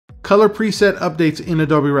color preset updates in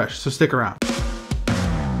Adobe Rush, so stick around.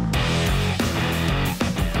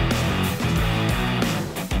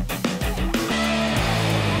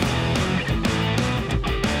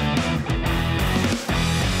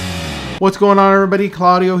 What's going on, everybody?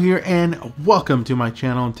 Claudio here, and welcome to my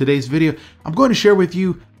channel. In today's video, I'm going to share with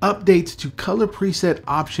you updates to color preset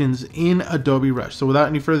options in Adobe Rush. So without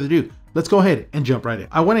any further ado, let's go ahead and jump right in.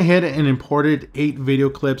 I went ahead and imported 8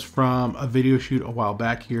 video clips from a video shoot a while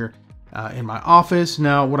back here in my office.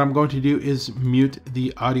 Now, what I'm going to do is mute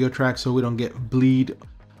the audio track so we don't get bleed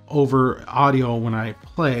over audio when I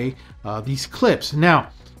play these clips.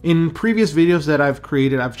 Now, in previous videos that I've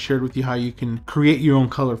created, I've shared with you how you can create your own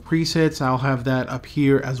color presets. I'll have that up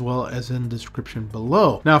here as well as in the description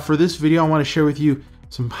below. Now for this video, I want to share with you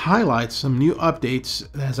some highlights, some new updates,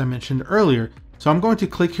 as I mentioned earlier. So I'm going to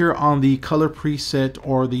click here on the color preset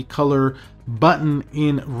or the color button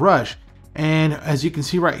in Rush. And as you can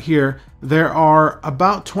see right here, there are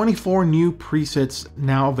about 24 new presets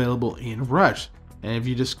now available in Rush. And if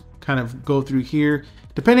you just kind of go through here,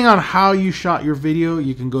 depending on how you shot your video,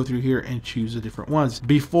 you can go through here and choose the different ones.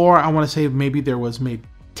 Before, I want to say maybe there was maybe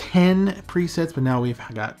 10 presets, but now we've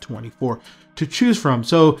got 24 to choose from.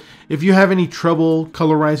 So if you have any trouble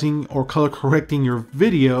colorizing or color correcting your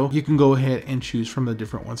video, you can go ahead and choose from the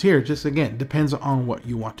different ones here. Just again, depends on what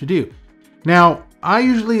you want to do. Now, I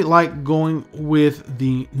usually like going with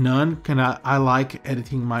the none, and I like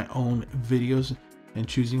editing my own videos and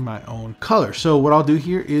choosing my own color. So what I'll do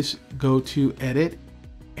here is go to edit.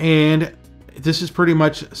 And this is pretty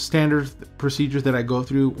much standard procedures that I go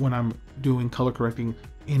through when I'm doing color correcting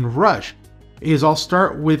in Rush. Is I'll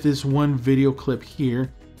start with this one video clip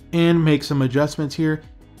here and make some adjustments here.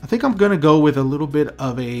 I think I'm gonna go with a little bit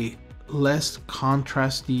of a less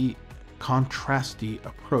contrasty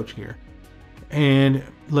approach here. And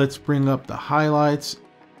let's bring up the highlights,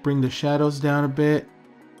 bring the shadows down a bit.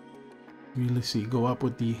 Let's see, go up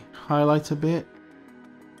with the highlights a bit.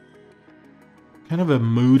 Kind of a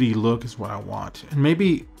moody look is what I want. And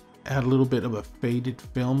maybe add a little bit of a faded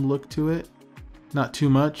film look to it. Not too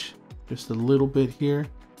much, just a little bit here.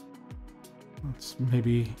 Let's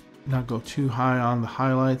maybe not go too high on the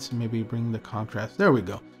highlights. Maybe bring the contrast. There we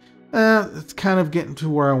go. It's kind of getting to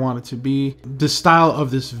where I want it to be. The style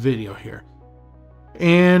of this video here.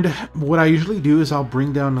 And what I usually do is I'll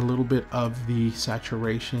bring down a little bit of the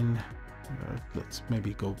saturation. Let's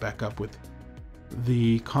maybe go back up with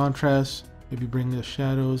the contrast. Maybe bring the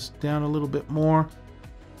shadows down a little bit more.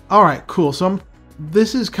 All right, cool. So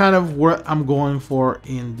this is kind of what I'm going for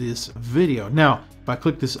in this video. Now, if I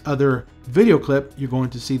click this other video clip, you're going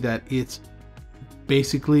to see that it's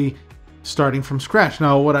basically starting from scratch.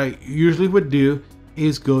 Now, what I usually would do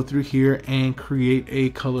is go through here and create a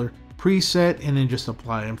color preset and then just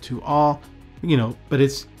apply them to all, but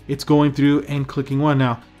it's going through and clicking one.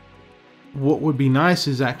 Now, what would be nice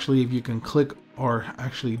is actually if you can click or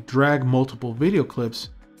actually drag multiple video clips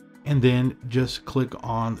and then just click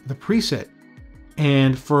on the preset.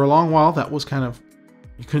 And for a long while that was kind of,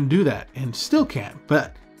 you couldn't do that and still can't.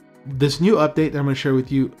 But this new update that I'm going to share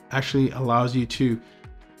with you actually allows you to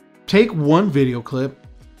take one video clip,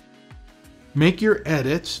 make your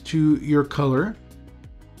edits to your color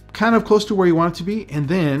kind of close to where you want it to be, and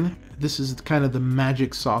then this is kind of the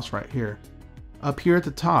magic sauce right here. Up here at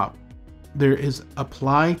the top there is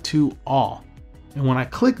apply to all. And when I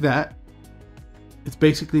click that, it's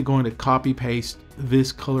basically going to copy paste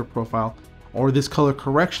this color profile or this color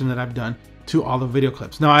correction that I've done to all the video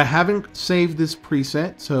clips. Now, I haven't saved this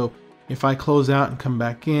preset, so if I close out and come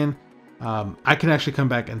back in, I can actually come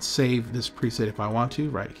back and save this preset if I want to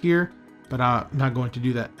right here, but I'm not going to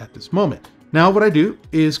do that at this moment. Now what I do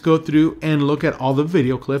is go through and look at all the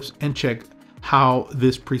video clips and check how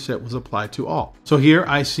this preset was applied to all. So here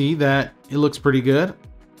I see that it looks pretty good.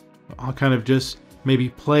 I'll kind of just maybe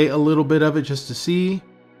play a little bit of it just to see.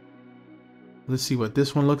 Let's see what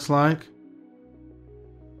this one looks like.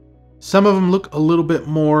 Some of them look a little bit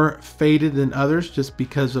more faded than others just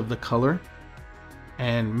because of the color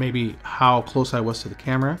and maybe how close I was to the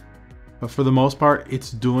camera. But for the most part,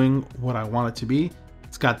 it's doing what I want it to be.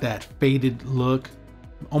 It's got that faded look,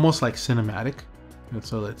 almost like cinematic. And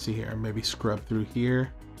so let's see here, maybe scrub through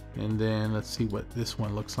here. And then let's see what this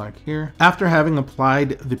one looks like here. After having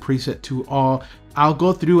applied the preset to all, I'll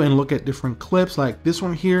go through and look at different clips like this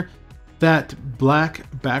one here. That black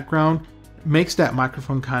background makes that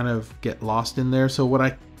microphone kind of get lost in there. So what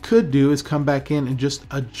I could do is come back in and just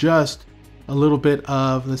adjust a little bit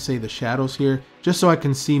of, let's say, the shadows here, just so I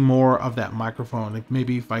can see more of that microphone. Like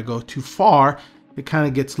maybe if I go too far, it kind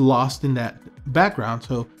of gets lost in that background.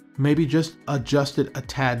 So maybe just adjust it a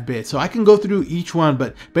tad bit. So I can go through each one,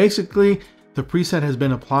 but basically the preset has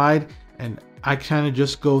been applied and I kind of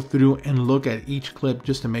just go through and look at each clip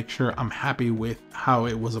just to make sure I'm happy with how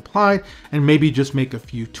it was applied and maybe just make a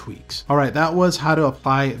few tweaks. All right, that was how to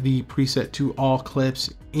apply the preset to all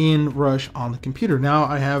clips in Rush on the computer. Now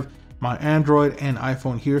I have my Android and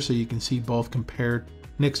iPhone here so you can see both compared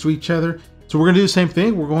next to each other. So we're gonna do the same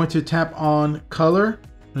thing. We're going to tap on color.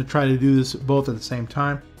 I'm gonna try to do this both at the same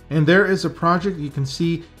time. And there is a project. You can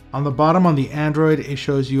see on the bottom on the Android, it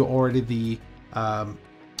shows you already the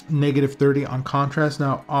 -30 on contrast.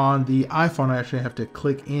 Now on the iPhone, I actually have to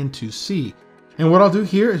click in to see. And what I'll do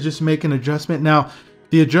here is just make an adjustment. Now,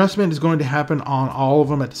 the adjustment is going to happen on all of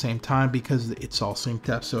them at the same time because it's all synced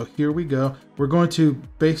up. So here we go. We're going to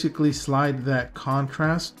basically slide that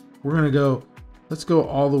contrast. We're gonna go, let's go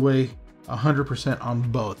all the way 100% on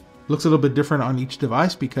both. Looks a little bit different on each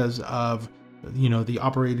device because of, you know, the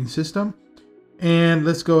operating system. And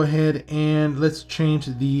let's go ahead and let's change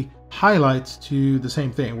the highlights to the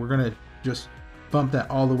same thing. We're gonna just bump that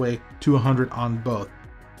all the way to 100 on both,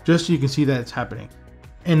 just so you can see that it's happening.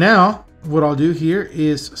 And now what I'll do here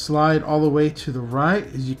is slide all the way to the right.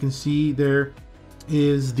 As you can see, there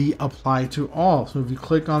is the apply to all. So if you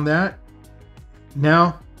click on that,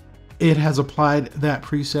 now it has applied that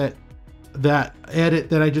preset, that edit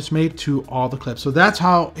that I just made to all the clips. So that's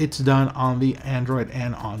how it's done on the Android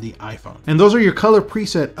and on the iPhone. And those are your color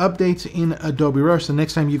preset updates in Adobe Rush. The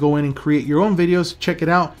next time you go in and create your own videos, check it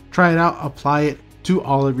out, try it out, apply it to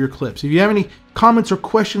all of your clips. If you have any comments or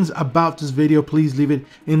questions about this video, please leave it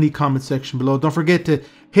in the comment section below. Don't forget to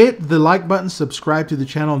hit the like button, subscribe to the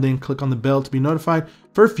channel, and then click on the bell to be notified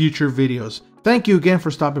for future videos. Thank you again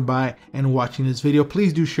for stopping by and watching this video.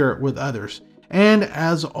 Please do share it with others. And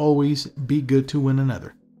as always, be good to one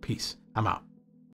another. Peace. I'm out.